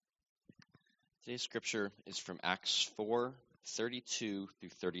Today's scripture is from Acts 4:32 through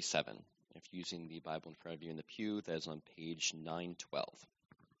 37. If you're using the Bible in front of you in the pew, that is on page 912.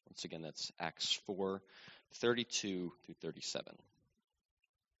 Once again, that's Acts 4:32 through 37.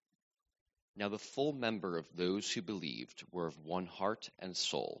 Now the full number of those who believed were of one heart and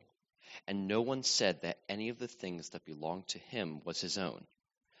soul, and no one said that any of the things that belonged to him was his own,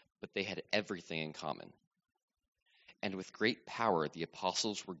 but they had everything in common. And with great power the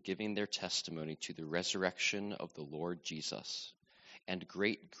apostles were giving their testimony to the resurrection of the Lord Jesus, and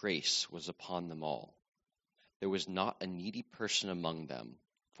great grace was upon them all. There was not a needy person among them,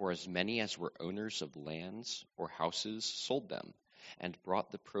 for as many as were owners of lands or houses sold them, and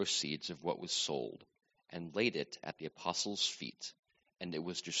brought the proceeds of what was sold, and laid it at the apostles' feet, and it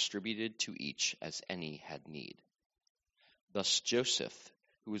was distributed to each as any had need. Thus Joseph,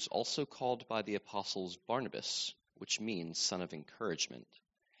 who was also called by the apostles Barnabas, which means son of encouragement,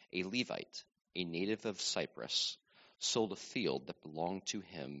 a Levite, a native of Cyprus, sold a field that belonged to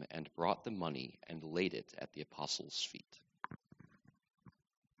him and brought the money and laid it at the apostles' feet.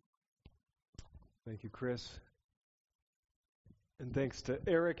 Thank you, Chris. And thanks to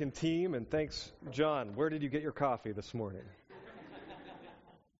Eric and team, and thanks, John. Where did you get your coffee this morning?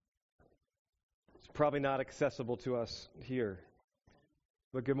 It's probably not accessible to us here.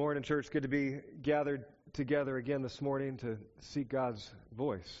 But good morning, church. Good to be gathered together again this morning to seek God's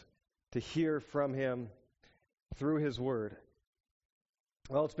voice, to hear from Him through His Word.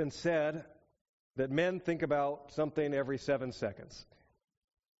 Well, it's been said that men think about something every 7 seconds.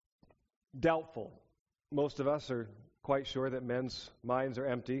 Doubtful. Most of us are quite sure that men's minds are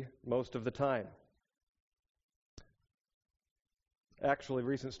empty most of the time. Actually,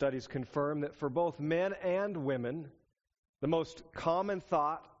 recent studies confirm that for both men and women, the most common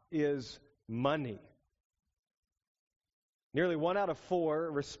thought is money. Nearly 1 out of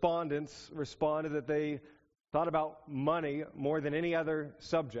 4 respondents responded that they thought about money more than any other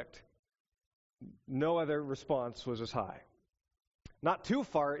subject. No other response was as high. Not too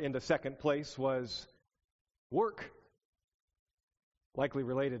far into second place was work, likely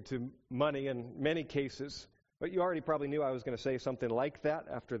related to money in many cases. But you already probably knew I was going to say something like that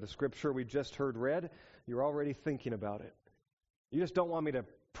after the scripture we just heard read. You're already thinking about it. You just don't want me to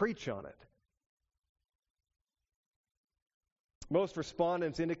preach on it. Most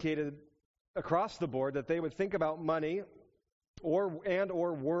respondents indicated across the board that they would think about money or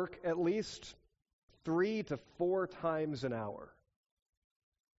work at least 3 to 4 times an hour.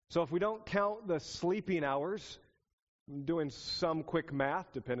 So if we don't count the sleeping hours, doing some quick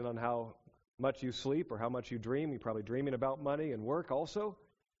math, depending on how much you sleep or how much you dream, you're probably dreaming about money and work also,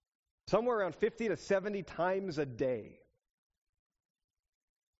 somewhere around 50 to 70 times a day.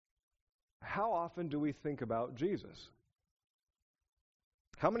 How often do we think about Jesus?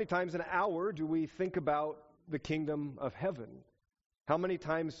 How many times an hour do we think about the kingdom of heaven? How many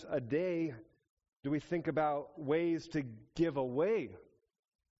times a day do we think about ways to give away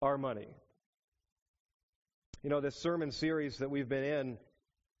our money? You know, this sermon series that we've been in,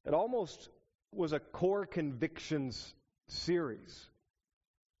 it almost was a core convictions series,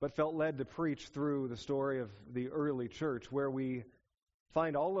 but felt led to preach through the story of the early church, where we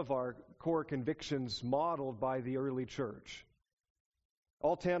find all of our core convictions modeled by the early church.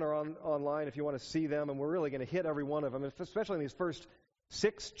 All 10 are online if you want to see them, and we're really going to hit every one of them. Especially in these first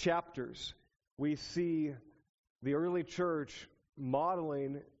 6 chapters, we see the early church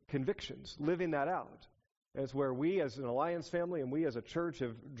modeling convictions, living that out. And it's where we as an Alliance family and we as a church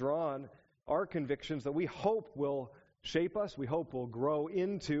have drawn our convictions that we hope will shape us, we hope will grow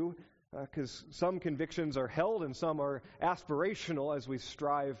into, because some convictions are held and some are aspirational as we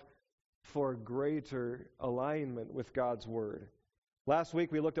strive for greater alignment with God's Word. Last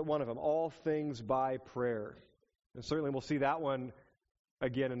week we looked at one of them, all things by prayer. And certainly we'll see that one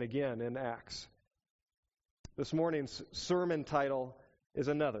again and again in Acts. This morning's sermon title is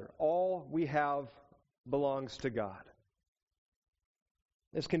another, all we have belongs to God.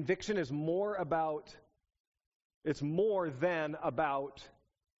 This conviction is more than about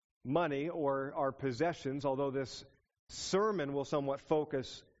money or our possessions, although this sermon will somewhat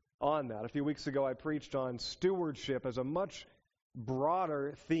focus on that. A few weeks ago I preached on stewardship as a much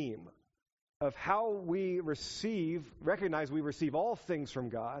broader theme of how we recognize we receive all things from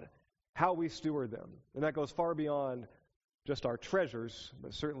God, how we steward them. And that goes far beyond just our treasures,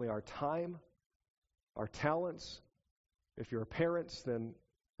 but certainly our time, our talents. If you're parents, then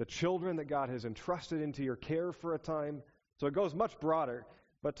the children that God has entrusted into your care for a time. So it goes much broader.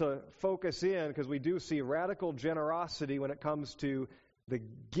 But to focus in, because we do see radical generosity when it comes to the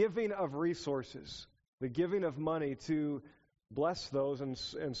giving of resources, the giving of money to bless those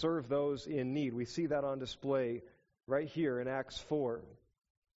and serve those in need. We see that on display right here in Acts 4.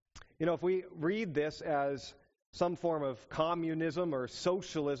 If we read this as some form of communism or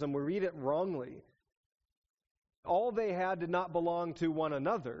socialism, we read it wrongly. All they had did not belong to one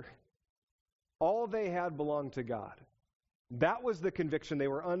another. All they had belonged to God. That was the conviction they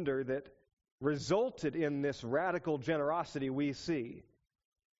were under that resulted in this radical generosity we see.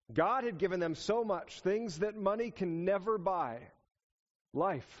 God had given them so much, things that money can never buy: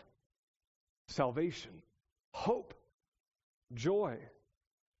 life, salvation, hope, joy,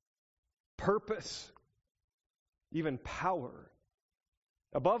 purpose, even power.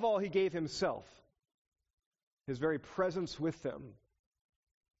 Above all, he gave himself, his very presence with them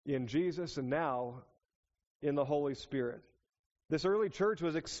in Jesus and now in the Holy Spirit. This early church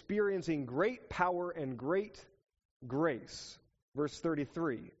was experiencing great power and great grace. Verse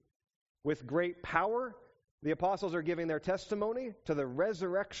 33. With great power, the apostles are giving their testimony to the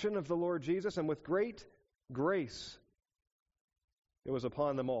resurrection of the Lord Jesus, and with great grace, it was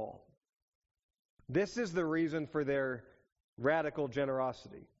upon them all. This is the reason for their radical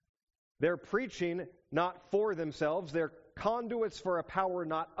generosity. They're preaching not for themselves, they're conduits for a power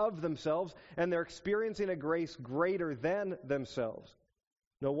not of themselves, and they're experiencing a grace greater than themselves.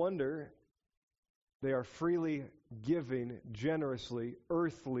 No wonder they are freely giving generously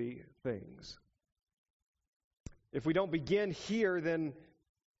earthly things. If we don't begin here, then,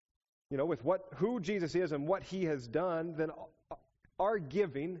 with who Jesus is and what he has done, then our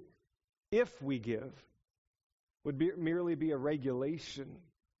giving, if we give, would merely be a regulation,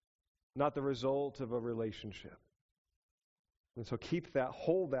 not the result of a relationship. And so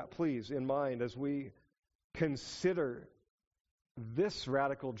hold that, please, in mind as we consider this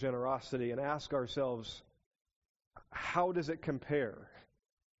radical generosity and ask ourselves, how does it compare?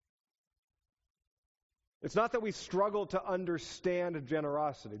 It's not that we struggle to understand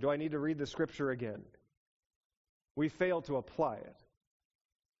generosity. Do I need to read the scripture again? We fail to apply it.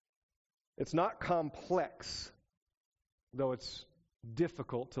 It's not complex, though it's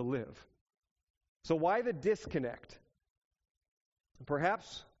difficult to live. So why the disconnect?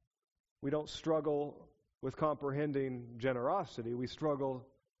 Perhaps we don't struggle with comprehending generosity. We struggle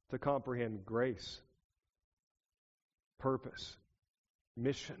to comprehend grace, purpose,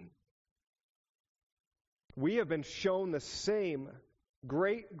 mission. We have been shown the same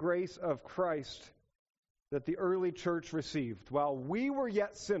great grace of Christ that the early church received. While we were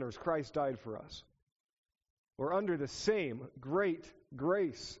yet sinners, Christ died for us. We're under the same great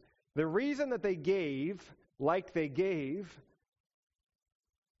grace. The reason that they gave like they gave,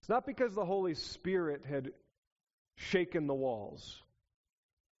 it's not because the Holy Spirit had shaken the walls.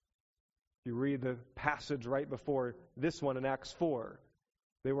 You read the passage right before this one in Acts 4.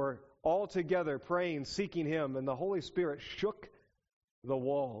 They were all together praying, seeking him, and the Holy Spirit shook the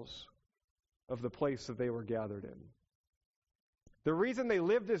walls of the place that they were gathered in. The reason they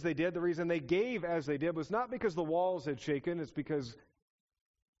lived as they did, the reason they gave as they did, was not because the walls had shaken, it's because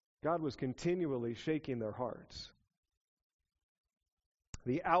God was continually shaking their hearts.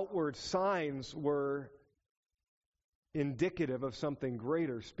 The outward signs were indicative of something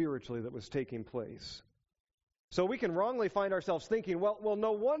greater spiritually that was taking place. So we can wrongly find ourselves thinking, well,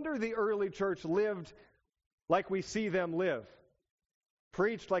 no wonder the early church lived like we see them live,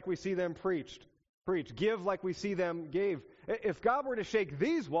 preached like we see them preach, give like we see them gave. If God were to shake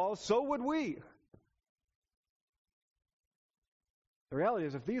these walls, so would we. The reality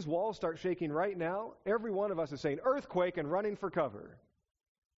is, if these walls start shaking right now, every one of us is saying, earthquake, and running for cover.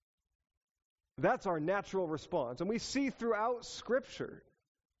 That's our natural response. And we see throughout Scripture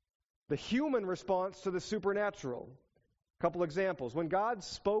the human response to the supernatural. A couple examples. When God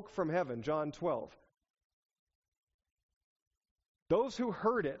spoke from heaven, John 12, those who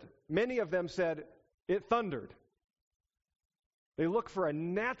heard it, many of them said, it thundered. They look for a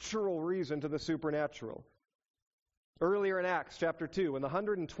natural reason to the supernatural. Earlier in Acts chapter 2, when the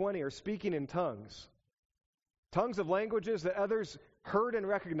 120 are speaking in tongues of languages that others heard and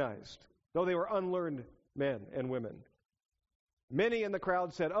recognized, though they were unlearned men and women. Many in the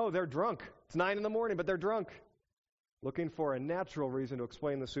crowd said, they're drunk. It's 9 a.m, but they're drunk. Looking for a natural reason to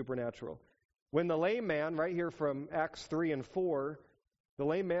explain the supernatural. When the lame man, right here from Acts 3 and 4, the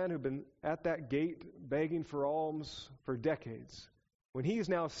lame man who'd been at that gate begging for alms for decades, when he's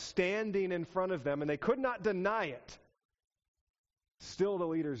now standing in front of them and they could not deny it, still the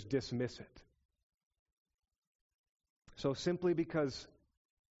leaders dismiss it. So simply because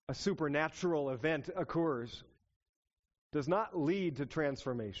a supernatural event occurs does not lead to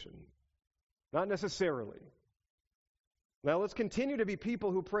transformation. Not necessarily. Now let's continue to be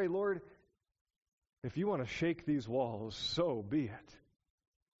people who pray, Lord, If you want to shake these walls, so be it.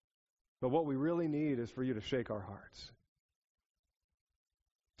 But what we really need is for you to shake our hearts.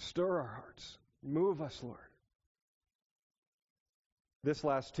 Stir our hearts. Move us, Lord. This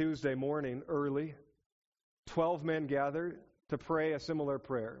last Tuesday morning, early, 12 men gathered to pray a similar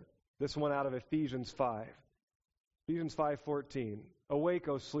prayer. This one out of Ephesians 5. Ephesians 5:14. Awake,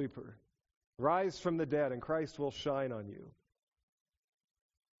 O sleeper. Rise from the dead, and Christ will shine on you.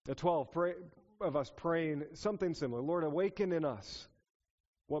 The 12 of us praying something similar. Lord, awaken in us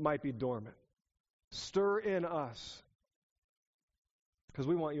what might be dormant. Stir in us, because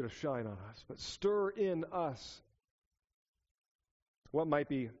we want you to shine on us. But stir in us what might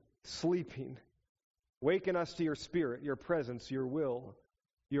be sleeping. Waken us to your spirit, your presence, your will,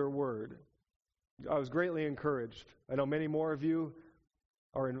 your word. I was greatly encouraged. I know many more of you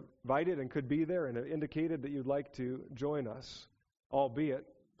are invited and could be there and have indicated that you'd like to join us, albeit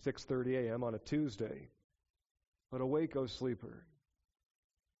 6:30 a.m. on a Tuesday. But awake, O sleeper.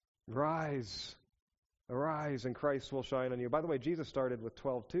 Rise. Arise, and Christ will shine on you. By the way, Jesus started with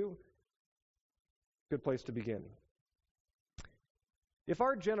 12 too. Good place to begin. If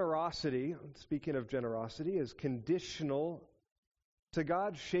our generosity, speaking of generosity, is conditional to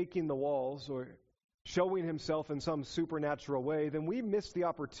God shaking the walls or showing himself in some supernatural way, then we miss the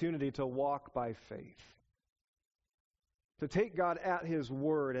opportunity to walk by faith. To take God at his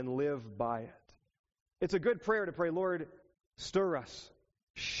word and live by it. It's a good prayer to pray, Lord, stir us,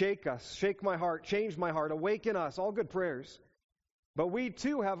 shake my heart, change my heart, awaken us, all good prayers. But we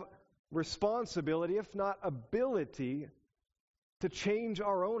too have responsibility, if not ability, to change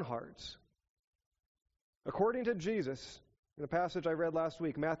our own hearts. According to Jesus, in the passage I read last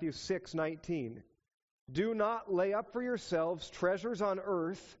week, Matthew 6:19, do not lay up for yourselves treasures on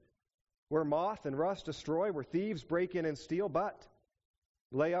earth where moth and rust destroy, where thieves break in and steal, but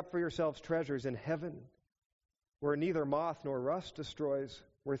lay up for yourselves treasures in heaven where neither moth nor rust destroys,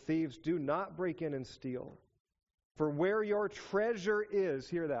 where thieves do not break in and steal. For where your treasure is,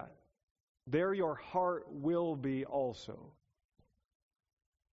 hear that, there your heart will be also.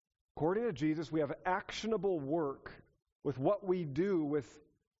 According to Jesus, we have actionable work with what we do with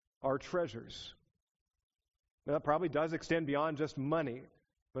our treasures. Now, that probably does extend beyond just money.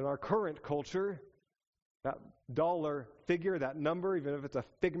 But in our current culture, that dollar figure, that number, even if it's a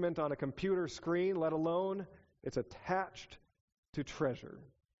figment on a computer screen, let alone it's attached to treasure.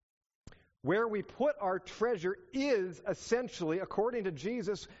 Where we put our treasure is essentially, according to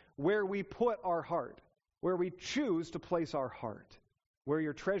Jesus, where we put our heart, where we choose to place our heart. Where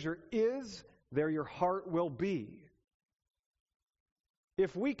your treasure is, there your heart will be.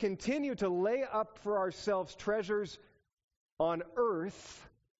 If we continue to lay up for ourselves treasures on earth,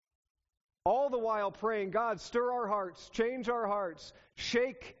 all the while praying, God, stir our hearts, change our hearts,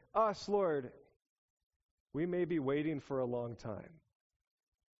 shake us, Lord, we may be waiting for a long time.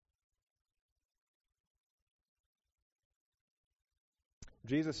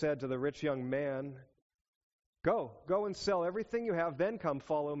 Jesus said to the rich young man, Go and sell everything you have, then come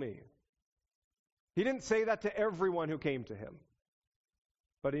follow me. He didn't say that to everyone who came to him.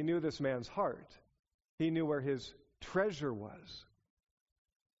 But he knew this man's heart. He knew where his treasure was.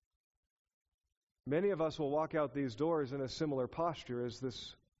 Many of us will walk out these doors in a similar posture as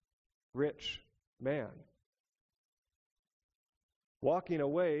this rich man. Walking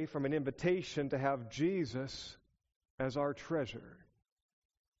away from an invitation to have Jesus as our treasure.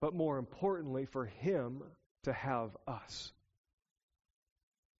 But more importantly, for him to have us.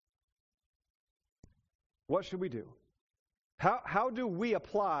 What should we do? How do we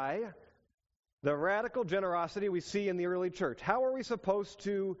apply the radical generosity we see in the early church? How are we supposed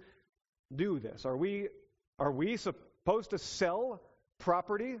to do this? Are we supposed to sell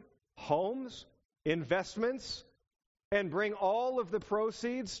property, homes, investments, and bring all of the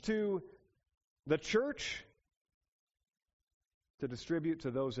proceeds to the church to distribute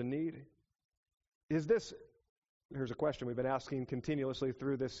to those in need? Here's a question we've been asking continuously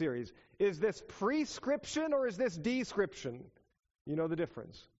through this series. Is this prescription or is this description? You know the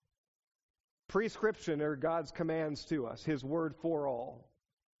difference. Prescription are God's commands to us, his word for all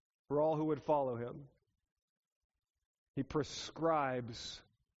who would follow him. He prescribes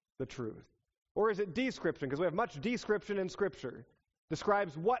the truth. Or is it description? Because we have much description in Scripture.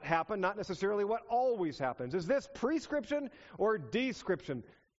 Describes what happened, not necessarily what always happens. Is this prescription or description?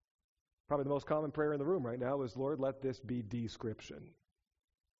 Probably the most common prayer in the room right now is, Lord, let this be description.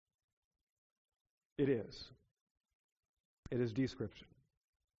 It is. It is description.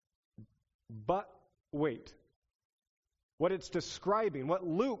 But wait. What it's describing, what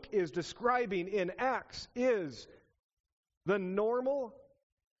Luke is describing in Acts is the normal,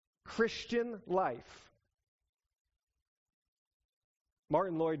 Christian life.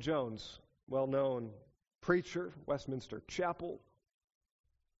 Martin Lloyd-Jones, well-known preacher, Westminster Chapel,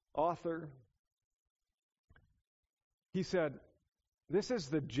 author, he said, this is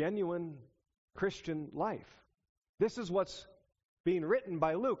the genuine Christian life. This is what's being written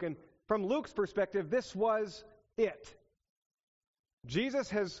by Luke. And from Luke's perspective, this was it. Jesus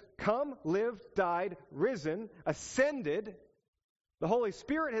has come, lived, died, risen, ascended. The Holy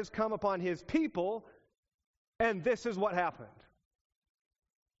Spirit has come upon his people, and this is what happened.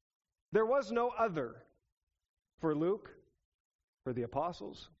 There was no other for Luke, for the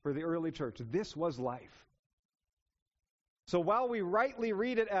apostles, for the early church. This was life. So while we rightly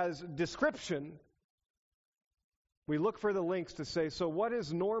read it as description, we look for the links to say, so what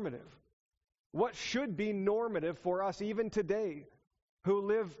is normative? What should be normative for us even today who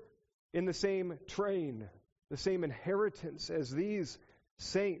live in the same train, the same inheritance as these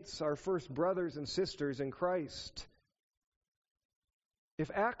saints, our first brothers and sisters in Christ?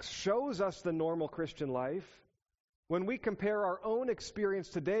 If Acts shows us the normal Christian life, when we compare our own experience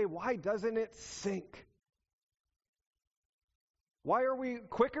today, why doesn't it sink? Why are we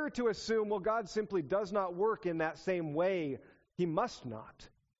quicker to assume, well, God simply does not work in that same way? He must not.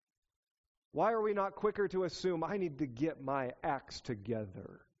 Why are we not quicker to assume, I need to get my acts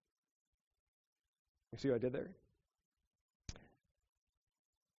together? You see what I did there?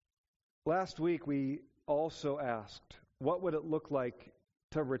 Last week we also asked, what would it look like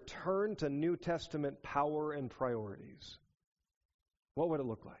to return to New Testament power and priorities? What would it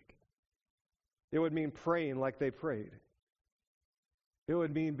look like? It would mean praying like they prayed. It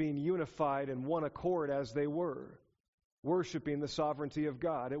would mean being unified in one accord as they were, worshiping the sovereignty of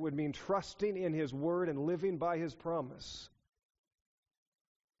God. It would mean trusting in His Word and living by His promise.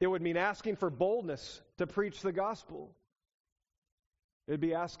 It would mean asking for boldness to preach the gospel. It'd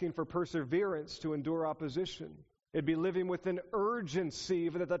be asking for perseverance to endure opposition. It'd be living with an urgency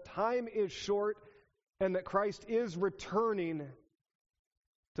that the time is short and that Christ is returning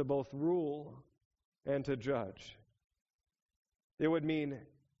to both rule and to judge. It would mean,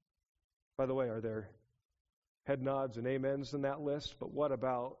 by the way, are there head nods and amens in that list? But what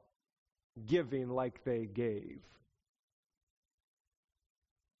about giving like they gave?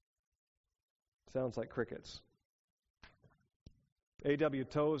 Sounds like crickets. A.W.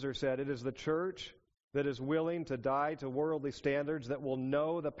 Tozer said, it is the church that is willing to die to worldly standards that will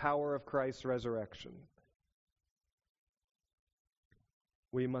know the power of Christ's resurrection.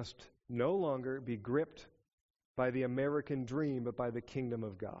 We must no longer be gripped by the American dream, but by the kingdom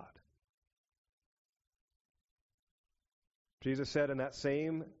of God. Jesus said in that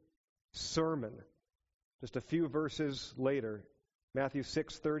same sermon, just a few verses later, Matthew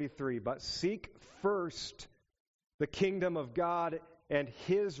 6:33, but seek first the kingdom of God and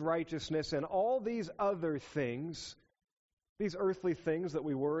His righteousness, and all these other things, these earthly things that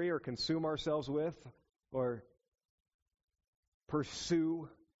we worry or consume ourselves with or pursue,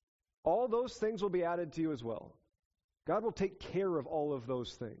 all those things will be added to you as well. God will take care of all of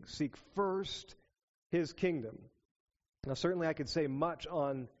those things. Seek first His kingdom. Now, certainly I could say much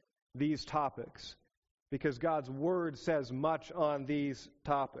on these topics because God's Word says much on these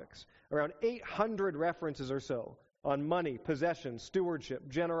topics. Around 800 references or so on money, possessions, stewardship,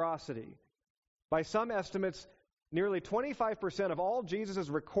 generosity. By some estimates, nearly 25% of all Jesus'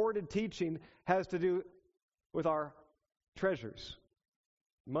 recorded teaching has to do with our treasures,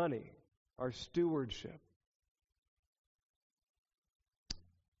 money, our stewardship.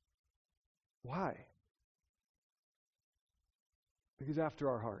 Why? Because after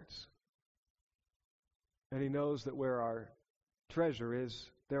our hearts. And He knows that where our treasure is,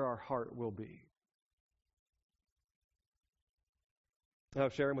 there our heart will be. I'm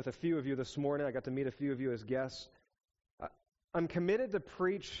sharing with a few of you this morning. I got to meet a few of you as guests. I'm committed to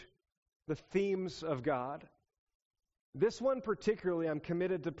preach the themes of God. This one particularly, I'm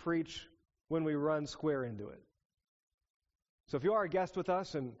committed to preach when we run square into it. So if you are a guest with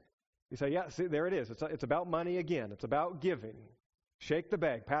us and you say, yeah, see, there it is. It's about money again. It's about giving. Shake the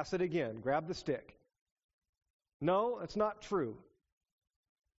bag. Pass it again. Grab the stick. No, it's not true.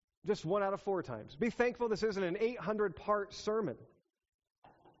 Just 1 out of 4 times. Be thankful this isn't an 800-part sermon.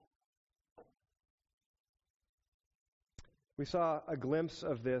 We saw a glimpse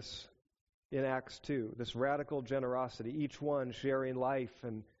of this in Acts 2, this radical generosity, each one sharing life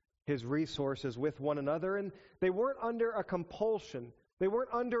and his resources with one another. And they weren't under a compulsion. They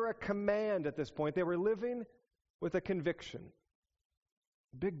weren't under a command at this point. They were living with a conviction.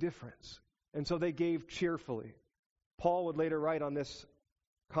 Big difference. And so they gave cheerfully. Paul would later write on this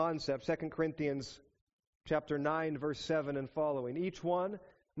concept, 2 Corinthians chapter 9, verse 7 and following. Each one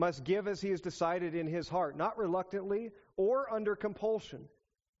must give as he has decided in his heart, not reluctantly or under compulsion.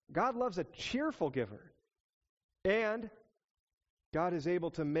 God loves a cheerful giver. And God is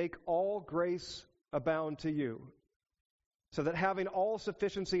able to make all grace abound to you, so that having all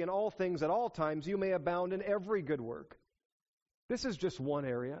sufficiency in all things at all times, you may abound in every good work. This is just one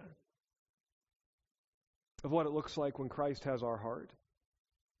area of what it looks like when Christ has our heart.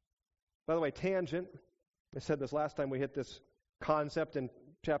 By the way, tangent, I said this last time we hit this concept in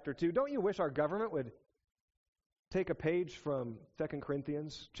chapter 2. Don't you wish our government would take a page from 2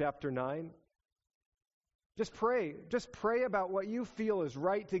 Corinthians chapter 9? Just pray. Just pray about what you feel is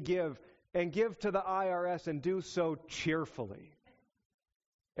right to give, and give to the IRS, and do so cheerfully.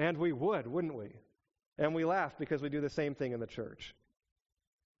 And we would, wouldn't we? And we laugh because we do the same thing in the church.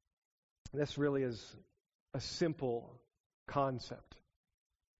 This really is a simple concept.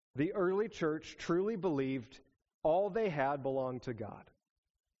 The early church truly believed all they had belonged to God.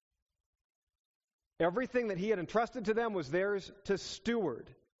 Everything that he had entrusted to them was theirs to steward.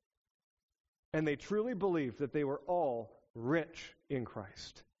 And they truly believed that they were all rich in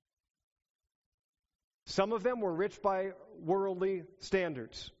Christ. Some of them were rich by worldly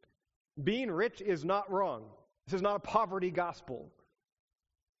standards. Being rich is not wrong. This is not a poverty gospel.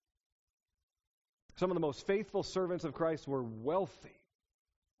 Some of the most faithful servants of Christ were wealthy,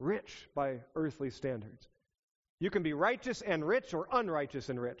 rich by earthly standards. You can be righteous and rich, or unrighteous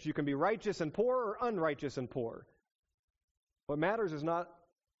and rich. You can be righteous and poor, or unrighteous and poor. What matters is not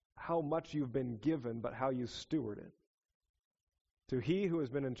how much you've been given, but how you steward it. To he who has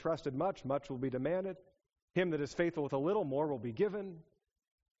been entrusted much, much will be demanded. Him that is faithful with a little, more will be given.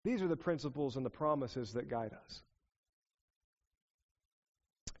 These are the principles and the promises that guide us.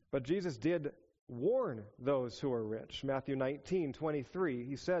 But Jesus did warn those who are rich. Matthew 19:23,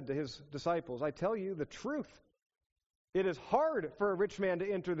 he said to his disciples, I tell you the truth. It is hard for a rich man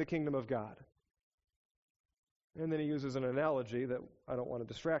to enter the kingdom of God. And then he uses an analogy that I don't want to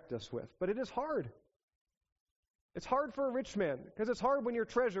distract us with. But it is hard. It's hard for a rich man, because it's hard when your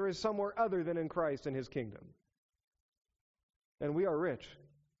treasure is somewhere other than in Christ and his kingdom. And we are rich.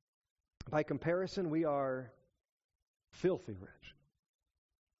 By comparison, we are filthy rich.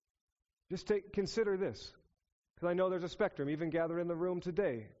 Just consider this, because I know there's a spectrum, even gathered in the room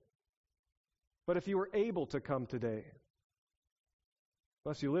today. But if you were able to come today,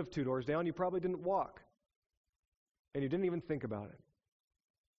 unless you lived 2 doors down, you probably didn't walk. And you didn't even think about it.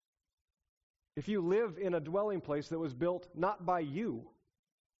 If you live in a dwelling place that was built not by you,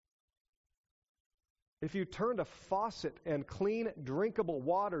 if you turned a faucet and clean, drinkable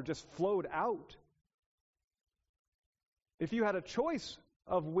water just flowed out, if you had a choice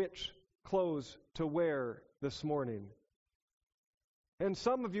of which clothes to wear this morning, and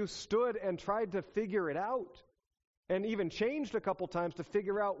some of you stood and tried to figure it out, and even changed a couple times to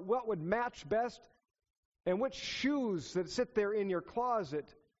figure out what would match best, and which shoes that sit there in your closet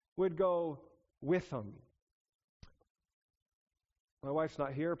would go with them. My wife's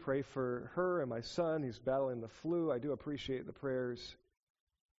not here. Pray for her and my son. He's battling the flu. I do appreciate the prayers.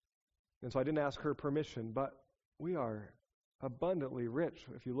 And so I didn't ask her permission, but we are abundantly rich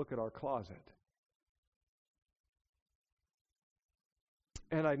if you look at our closet.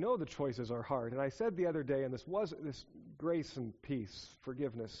 And I know the choices are hard. And I said the other day, and this grace and peace,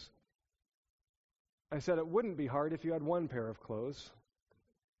 forgiveness, I said it wouldn't be hard if you had one pair of clothes.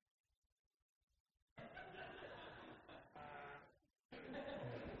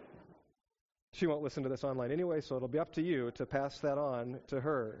 She won't listen to this online anyway, so it'll be up to you to pass that on to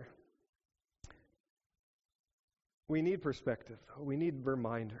her. We need perspective. We need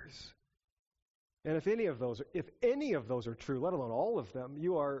reminders. And if any of those are true, let alone all of them,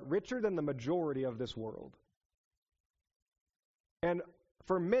 you are richer than the majority of this world. And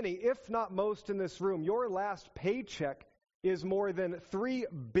for many, if not most in this room, your last paycheck is more than 3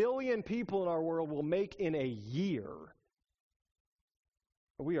 billion people in our world will make in a year.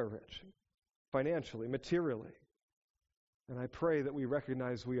 We are rich, financially, materially. And I pray that we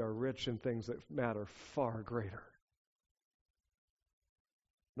recognize we are rich in things that matter far greater.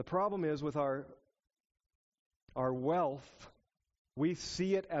 The problem is with our wealth, we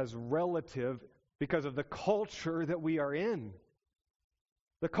see it as relative because of the culture that we are in.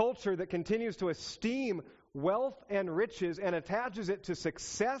 The culture that continues to esteem wealth and riches and attaches it to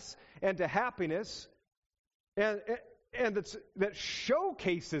success and to happiness, and that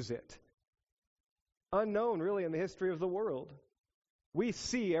showcases it. Unknown, really, in the history of the world. We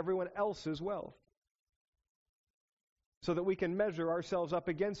see everyone else's wealth so that we can measure ourselves up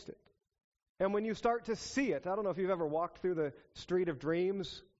against it. And when you start to see it, I don't know if you've ever walked through the Street of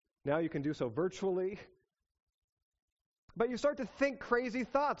Dreams. Now you can do so virtually. But you start to think crazy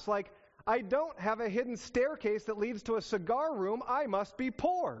thoughts like, I don't have a hidden staircase that leads to a cigar room. I must be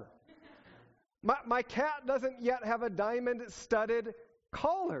poor. My cat doesn't yet have a diamond-studded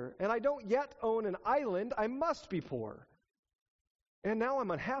collar, and I don't yet own an island. I must be poor. And now I'm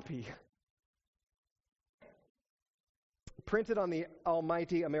unhappy. Printed on the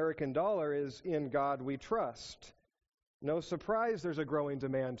almighty American dollar is "In God We Trust." No surprise there's a growing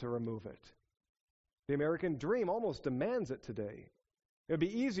demand to remove it. The American dream almost demands it today. It would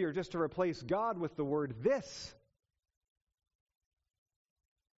be easier just to replace God with the word "this."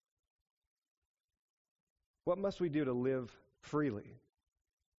 What must we do to live freely?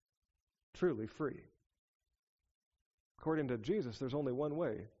 Truly free. According to Jesus, there's only one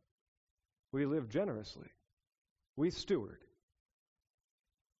way. We live generously. We steward.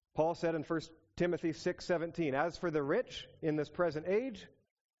 Paul said in 1 Timothy 6:17, "As for the rich in this present age,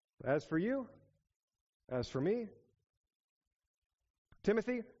 as for you, as for me,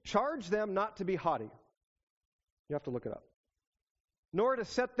 Timothy, charge them not to be haughty." You have to look it up. "Nor to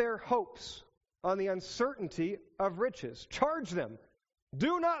set their hopes on the uncertainty of riches." Charge them.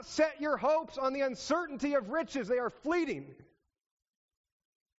 Do not set your hopes on the uncertainty of riches. They are fleeting.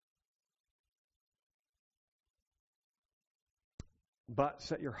 But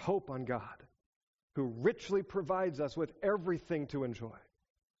set your hope on God, who richly provides us with everything to enjoy.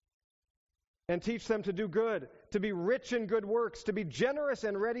 And teach them to do good, to be rich in good works, to be generous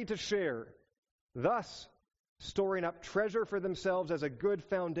and ready to share, thus storing up treasure for themselves as a good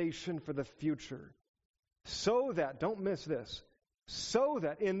foundation for the future. So that, don't miss this, so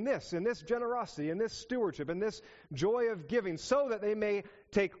that in this generosity, in this stewardship, in this joy of giving, so that they may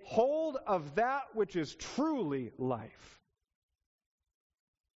take hold of that which is truly life.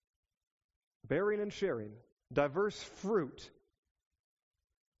 Bearing and sharing diverse fruit,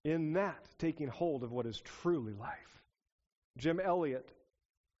 in that taking hold of what is truly life. Jim Elliot,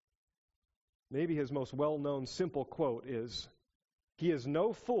 maybe his most well-known simple quote is, "He is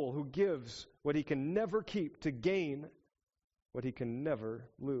no fool who gives what he can never keep to gain what he can never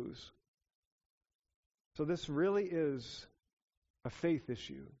lose." So this really is a faith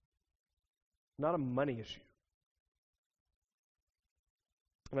issue, not a money issue.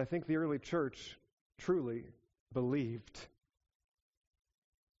 And I think the early church truly believed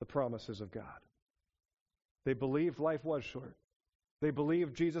the promises of God. They believed life was short. They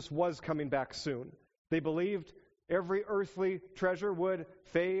believed Jesus was coming back soon. They believed every earthly treasure would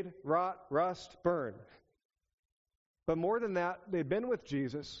fade, rot, rust, burn. But more than that, they'd been with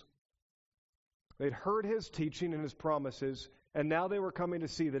Jesus. They'd heard his teaching and his promises, and now they were coming to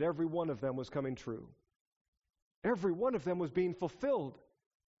see that every one of them was coming true. Every one of them was being fulfilled.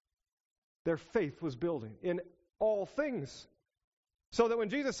 Their faith was building in all things. So that when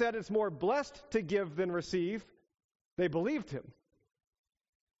Jesus said it's more blessed to give than receive, they believed him.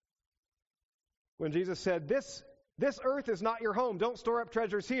 When Jesus said, this earth is not your home, don't store up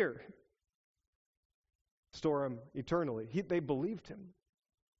treasures here. Store them eternally. They believed him.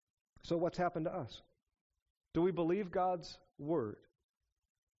 So what's happened to us? Do we believe God's word?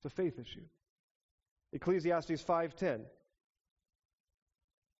 It's a faith issue. Ecclesiastes 5:10.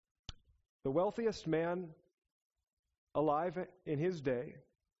 The wealthiest man alive in his day,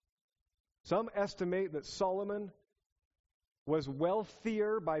 some estimate that Solomon was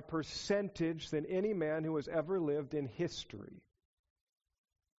wealthier by percentage than any man who has ever lived in history.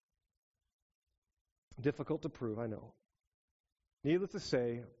 Difficult to prove, I know. Needless to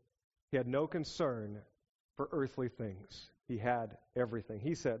say, he had no concern for earthly things. He had everything.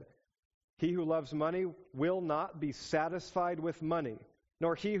 He said, "He who loves money will not be satisfied with money,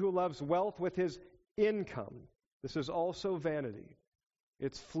 nor he who loves wealth with his income. This is also vanity.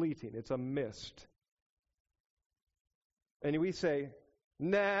 It's fleeting. It's a mist." And we say,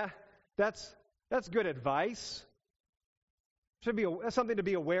 "Nah, that's good advice. That's something to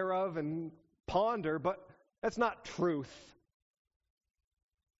be aware of and ponder, but that's not truth."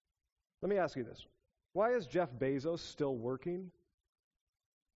 Let me ask you this. Why is Jeff Bezos still working?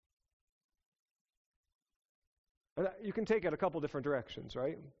 And you can take it a couple different directions,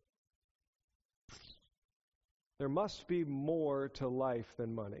 right? There must be more to life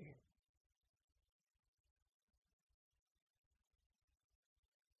than money.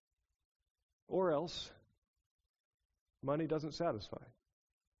 Or else, money doesn't satisfy.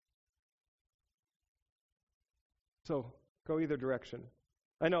 So, go either direction.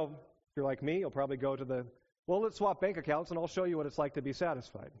 I know, if you're like me, you'll probably go to let's swap bank accounts and I'll show you what it's like to be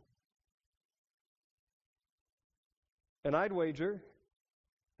satisfied. And I'd wager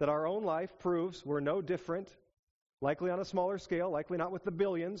that our own life proves we're no different, likely on a smaller scale, likely not with the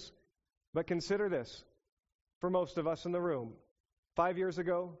billions, but consider this. for most of us in the room. 5 years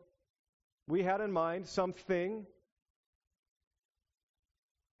ago, we had in mind something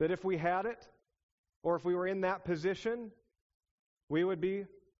that if we had it, or if we were in that position, we would be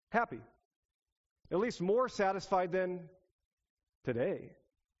happy. At least more satisfied than today.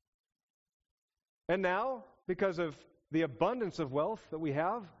 And now, because of the abundance of wealth that we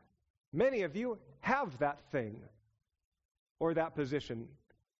have, many of you have that thing or that position.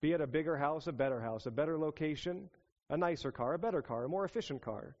 Be it a bigger house, a better location, a nicer car, a better car, a more efficient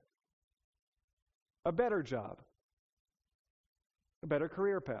car, a better job, a better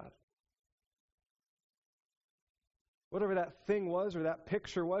career path. Whatever that thing was or that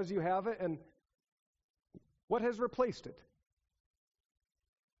picture was, you have it, and what has replaced it?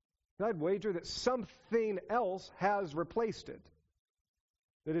 I'd wager that something else has replaced it.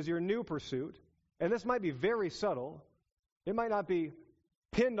 That is your new pursuit. And this might be very subtle. It might not be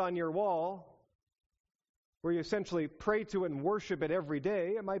pinned on your wall where you essentially pray to it and worship it every day.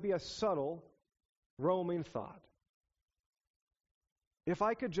 It might be a subtle, roaming thought. If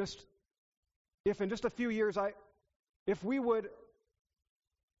in just a few years, if we would,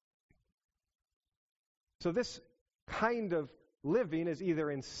 so this kind of living is either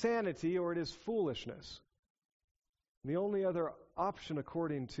insanity or it is foolishness. The only other option,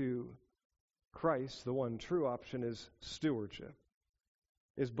 according to Christ, the one true option, is stewardship,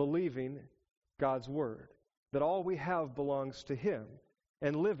 is believing God's Word, that all we have belongs to Him,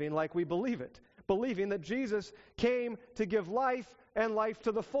 and living like we believe it, believing that Jesus came to give life and life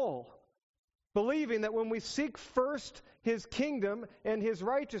to the full, believing that when we seek first His kingdom and His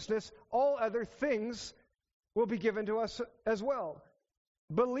righteousness, all other things will be given to us as well.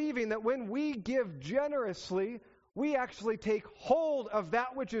 Believing that when we give generously, we actually take hold of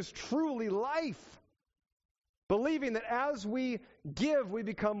that which is truly life. Believing that as we give, we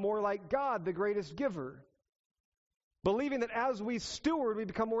become more like God, the greatest giver. Believing that as we steward, we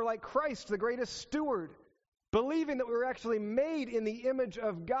become more like Christ, the greatest steward. Believing that we're actually made in the image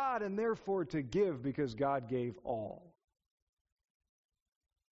of God and therefore to give because God gave all.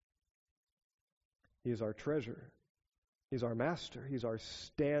 He is our treasure. He's our master. He's our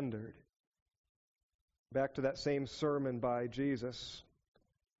standard. Back to that same sermon by Jesus,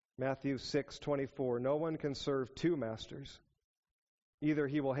 Matthew 6:24. No one can serve two masters. Either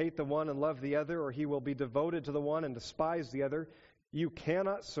he will hate the one and love the other, or he will be devoted to the one and despise the other. You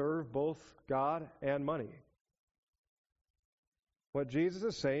cannot serve both God and money. What Jesus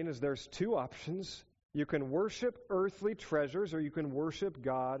is saying is there's two options. You can worship earthly treasures, or you can worship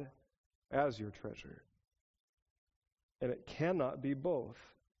God as your treasure. And it cannot be both.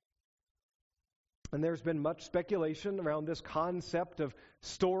 And there's been much speculation around this concept of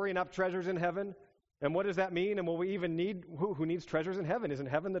storing up treasures in heaven. And what does that mean? And will we even need, who needs treasures in heaven? Isn't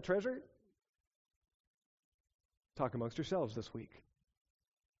heaven the treasure? Talk amongst yourselves this week.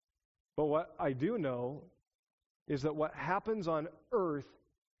 But what I do know is that what happens on earth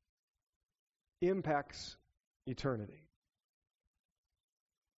impacts eternity.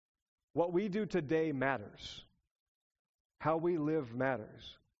 What we do today matters. How we live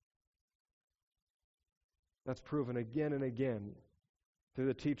matters. That's proven again and again through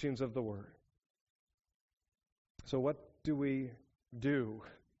the teachings of the Word. So what do we do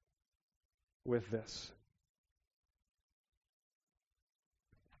with this?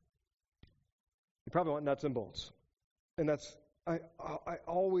 You probably want nuts and bolts. And that's, I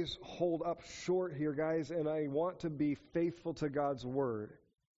always hold up short here, guys, and I want to be faithful to God's Word.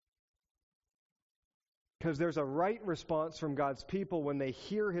 Because there's a right response from God's people when they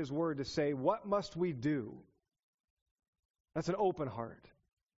hear His Word to say, what must we do? That's an open heart.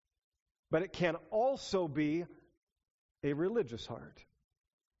 But it can also be a religious heart.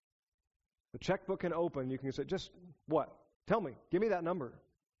 The checkbook can open. You can say, just what? Tell me. Give me that number.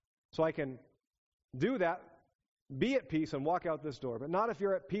 So I can do that, be at peace, and walk out this door. But not if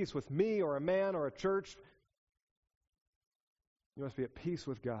you're at peace with me or a man or a church. You must be at peace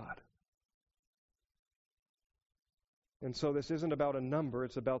with God. And so this isn't about a number,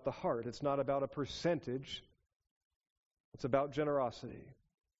 it's about the heart. It's not about a percentage. It's about generosity.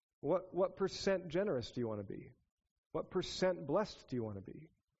 What percent generous do you want to be? What percent blessed do you want to be?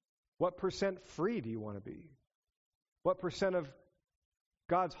 What percent free do you want to be? What percent of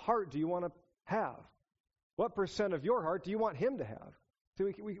God's heart do you want to have? What percent of your heart do you want Him to have?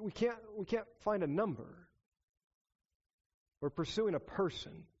 So we can't find a number. We're pursuing a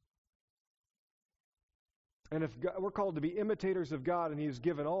person. And if God, we're called to be imitators of God and He's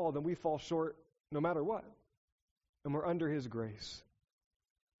given all, then we fall short no matter what. And we're under His grace.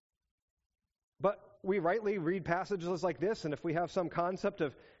 But we rightly read passages like this, and if we have some concept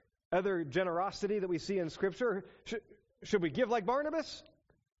of Other generosity that we see in Scripture, should we give like Barnabas?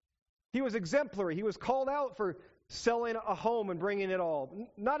 He was exemplary. He was called out for selling a home and bringing it all.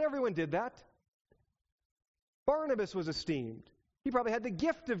 Not everyone did that. Barnabas was esteemed. He probably had the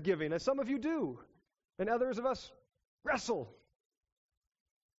gift of giving, as some of you do, and others of us wrestle.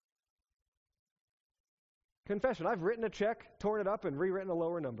 Confession, I've written a check, torn it up, and rewritten a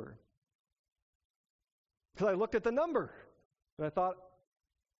lower number. Because I looked at the number, and I thought,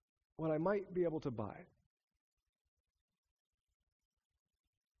 what I might be able to buy.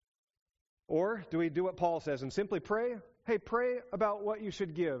 Or do we do what Paul says and simply pray? Hey, pray about what you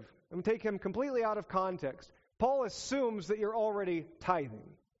should give. And take him completely out of context. Paul assumes that you're already tithing.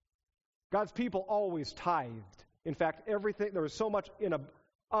 God's people always tithed. In fact, everything, there was so much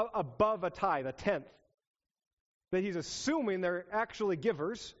above a tithe, a tenth, that he's assuming they're actually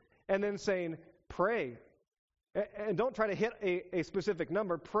givers, and then saying, pray. And don't try to hit a specific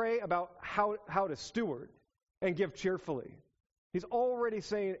number. Pray about how to steward and give cheerfully. He's already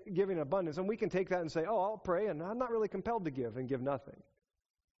saying giving abundance, and we can take that and say, oh, I'll pray, and I'm not really compelled to give, and give nothing.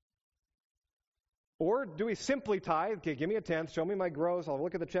 Or do we simply tithe? Okay, give me a tenth, show me my gross, I'll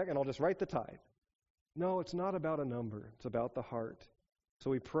look at the check, and I'll just write the tithe. No, it's not about a number. It's about the heart. So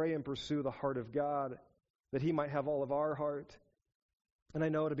we pray and pursue the heart of God, that He might have all of our heart. And I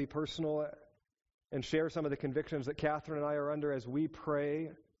know to be personal and share some of the convictions that Catherine and I are under as we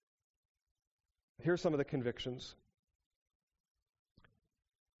pray. Here's some of the convictions.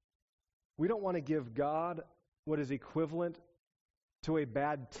 We don't want to give God what is equivalent to a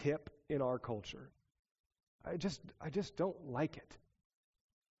bad tip in our culture. I just don't like it.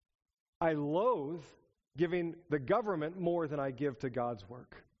 I loathe giving the government more than I give to God's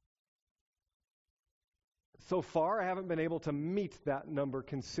work. So far, I haven't been able to meet that number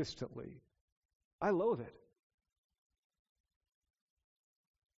consistently. I loathe it.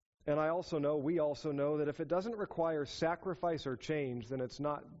 And we also know that if it doesn't require sacrifice or change, then it's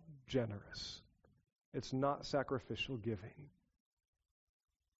not generous. It's not sacrificial giving.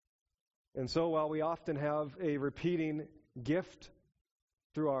 And so while we often have a repeating gift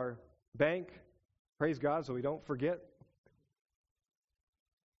through our bank, praise God so we don't forget,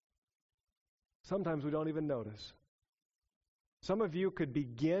 sometimes we don't even notice. Some of you could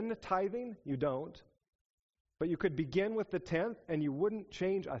begin tithing, you don't, but you could begin with the tenth and you wouldn't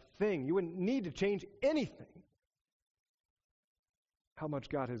change a thing. You wouldn't need to change anything. How much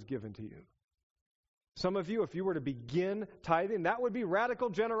God has given to you. Some of you, if you were to begin tithing, that would be radical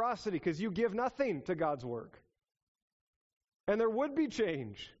generosity because you give nothing to God's work. And there would be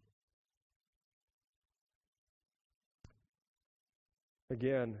change.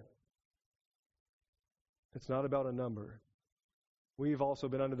 Again, it's not about a number. We've also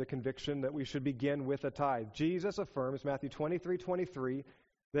been under the conviction that we should begin with a tithe. Jesus affirms, Matthew 23:23,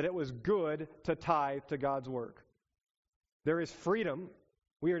 that it was good to tithe to God's work. There is freedom.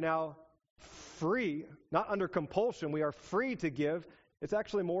 We are now free, not under compulsion. We are free to give. It's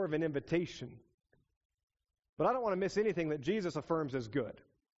actually more of an invitation. But I don't want to miss anything that Jesus affirms as good.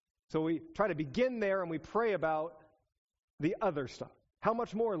 So we try to begin there and we pray about the other stuff. How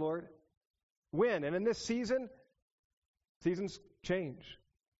much more, Lord? When? And in this season, seasons change.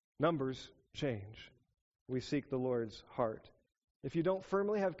 Numbers change. We seek the Lord's heart. If you don't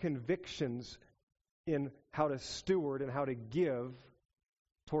firmly have convictions in how to steward and how to give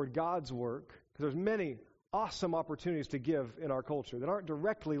toward God's work, because there's many awesome opportunities to give in our culture that aren't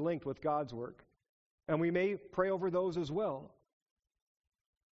directly linked with God's work. And we may pray over those as well.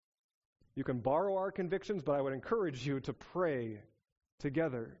 You can borrow our convictions, but I would encourage you to pray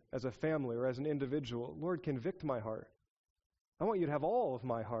together as a family or as an individual. Lord, convict my heart. I want you to have all of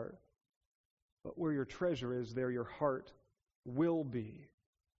my heart. But where your treasure is, there your heart will be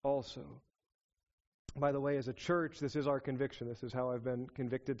also. By the way, as a church, this is our conviction. This is how I've been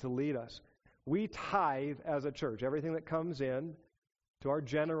convicted to lead us. We tithe as a church. Everything that comes in to our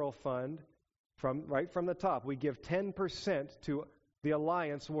general fund, right from the top, we give 10% to the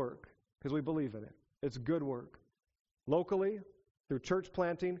Alliance work because we believe in it. It's good work. Locally, through church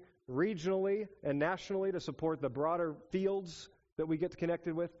planting, regionally and nationally to support the broader fields that we get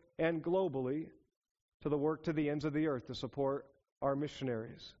connected with, and globally to the work to the ends of the earth to support our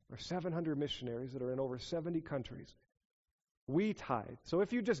missionaries. There are 700 missionaries that are in over 70 countries. We tithe. So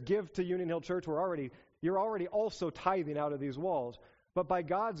if you just give to Union Hill Church, you're already also tithing out of these walls. But by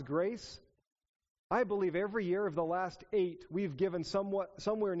God's grace, I believe every year of the last 8, we've given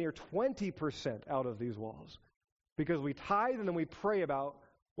somewhere near 20% out of these walls. Because we tithe and then we pray about,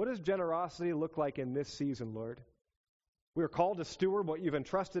 what does generosity look like in this season, Lord? We are called to steward what you've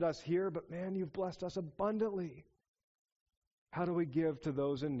entrusted us here, but man, you've blessed us abundantly. How do we give to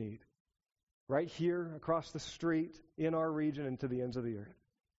those in need? Right here, across the street, in our region, and to the ends of the earth.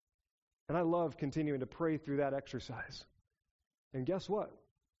 And I love continuing to pray through that exercise. And guess what?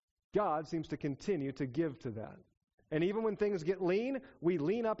 God seems to continue to give to that. And even when things get lean, we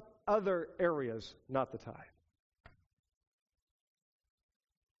lean up other areas, not the tithe.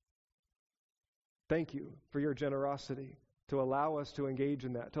 Thank you for your generosity to allow us to engage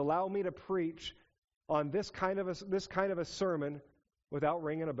in that, to allow me to preach on this kind of a sermon without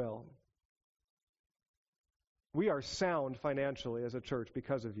ringing a bell. We are sound financially as a church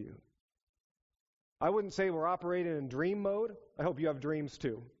because of you. I wouldn't say we're operating in dream mode. I hope you have dreams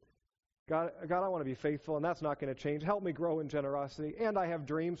too. God, I want to be faithful, and that's not going to change. Help me grow in generosity. And I have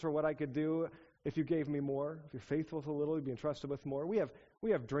dreams for what I could do if you gave me more. If you're faithful with a little, you'd be entrusted with more. We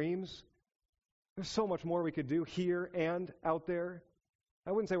have dreams. There's so much more we could do here and out there.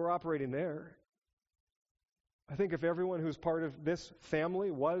 I wouldn't say we're operating there. I think if everyone who's part of this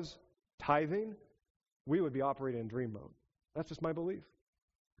family was tithing, we would be operating in dream mode. That's just my belief.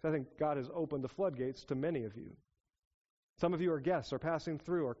 I think God has opened the floodgates to many of you. Some of you are guests, are passing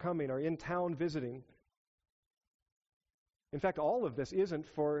through, are coming, are in town visiting. In fact, all of this isn't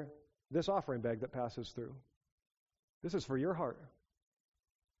for this offering bag that passes through. This is for your heart.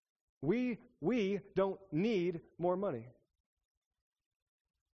 We don't need more money.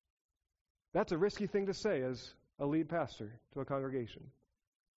 That's a risky thing to say as a lead pastor to a congregation.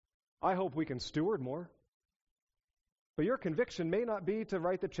 I hope we can steward more. But your conviction may not be to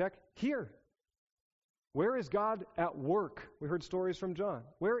write the check here. Where is God at work? We heard stories from John.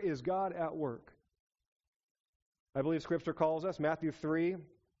 Where is God at work? I believe Scripture calls us, Malachi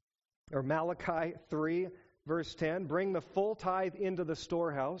 3, verse 10, bring the full tithe into the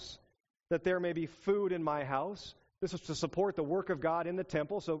storehouse, that there may be food in my house. This is to support the work of God in the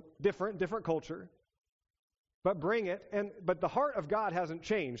temple, so different culture. But bring it, but the heart of God hasn't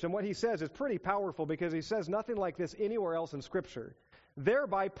changed. And what he says is pretty powerful because he says nothing like this anywhere else in Scripture.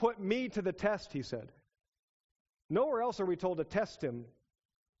 Thereby put me to the test, he said. Nowhere else are we told to test him.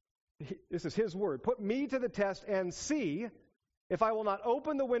 This is his word. Put me to the test and see if I will not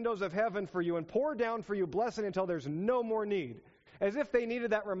open the windows of heaven for you and pour down for you blessing until there's no more need. As if they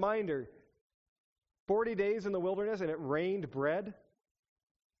needed that reminder. 40 days in the wilderness and it rained bread.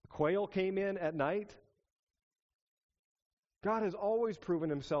 Quail came in at night. God has always proven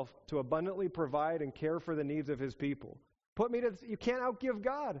himself to abundantly provide and care for the needs of his people. You can't outgive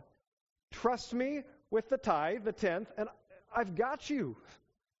God. Trust me with the tithe, the tenth, and I've got you.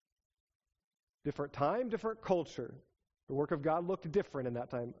 Different time, different culture. The work of God looked different in that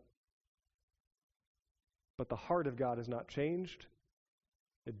time. But the heart of God has not changed.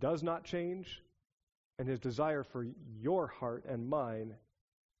 It does not change. And his desire for your heart and mine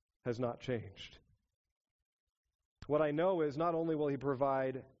has not changed. What I know is not only will he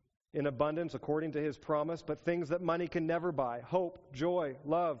provide in abundance according to his promise, but things that money can never buy. Hope, joy,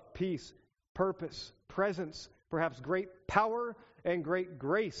 love, peace, purpose, presence, perhaps great power and great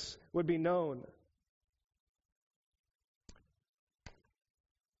grace would be known.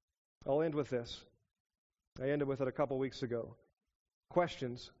 I'll end with this. I ended with it a couple weeks ago.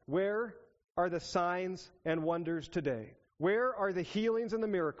 Questions. Where are the signs and wonders today? Where are the healings and the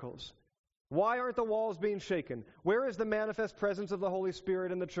miracles? Why aren't the walls being shaken? Where is the manifest presence of the Holy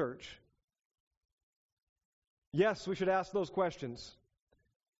Spirit in the church? Yes, we should ask those questions.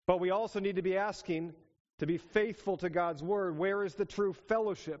 But we also need to be asking to be faithful to God's Word. Where is the true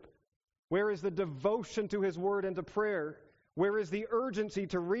fellowship? Where is the devotion to His Word and to prayer? Where is the urgency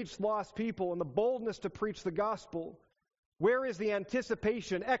to reach lost people and the boldness to preach the gospel? Where is the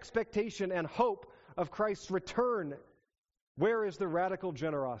anticipation, expectation, and hope of Christ's return? Where is the radical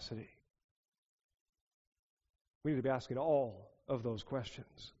generosity? We need to be asking all of those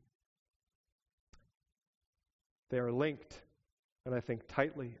questions. They are linked, and I think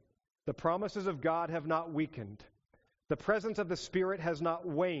tightly. The promises of God have not weakened. The presence of the Spirit has not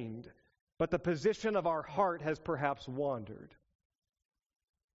waned, but the position of our heart has perhaps wandered.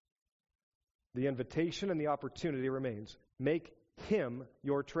 The invitation and the opportunity remains. Make Him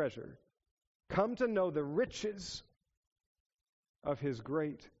your treasure. Come to know the riches of His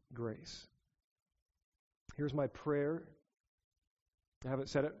great grace. Here's my prayer. I haven't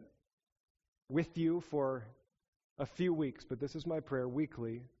said it with you for a few weeks, but this is my prayer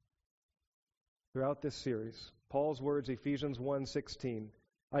weekly throughout this series. Paul's words, Ephesians 1:16.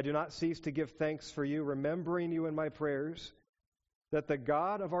 I do not cease to give thanks for you, remembering you in my prayers, that the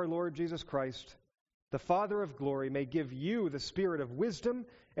God of our Lord Jesus Christ, the Father of glory, may give you the spirit of wisdom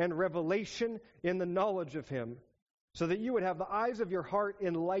and revelation in the knowledge of Him, so that you would have the eyes of your heart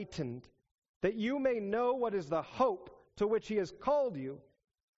enlightened, that you may know what is the hope to which he has called you.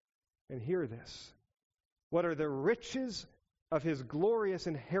 And hear this. What are the riches of his glorious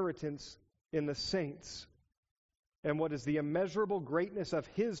inheritance in the saints? And what is the immeasurable greatness of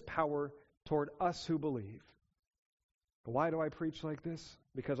his power toward us who believe? Why do I preach like this?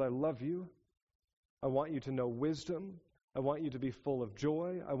 Because I love you. I want you to know wisdom. I want you to be full of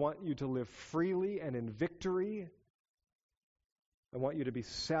joy. I want you to live freely and in victory. I want you to be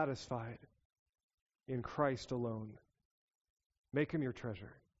satisfied in Christ alone. Make him your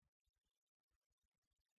treasure.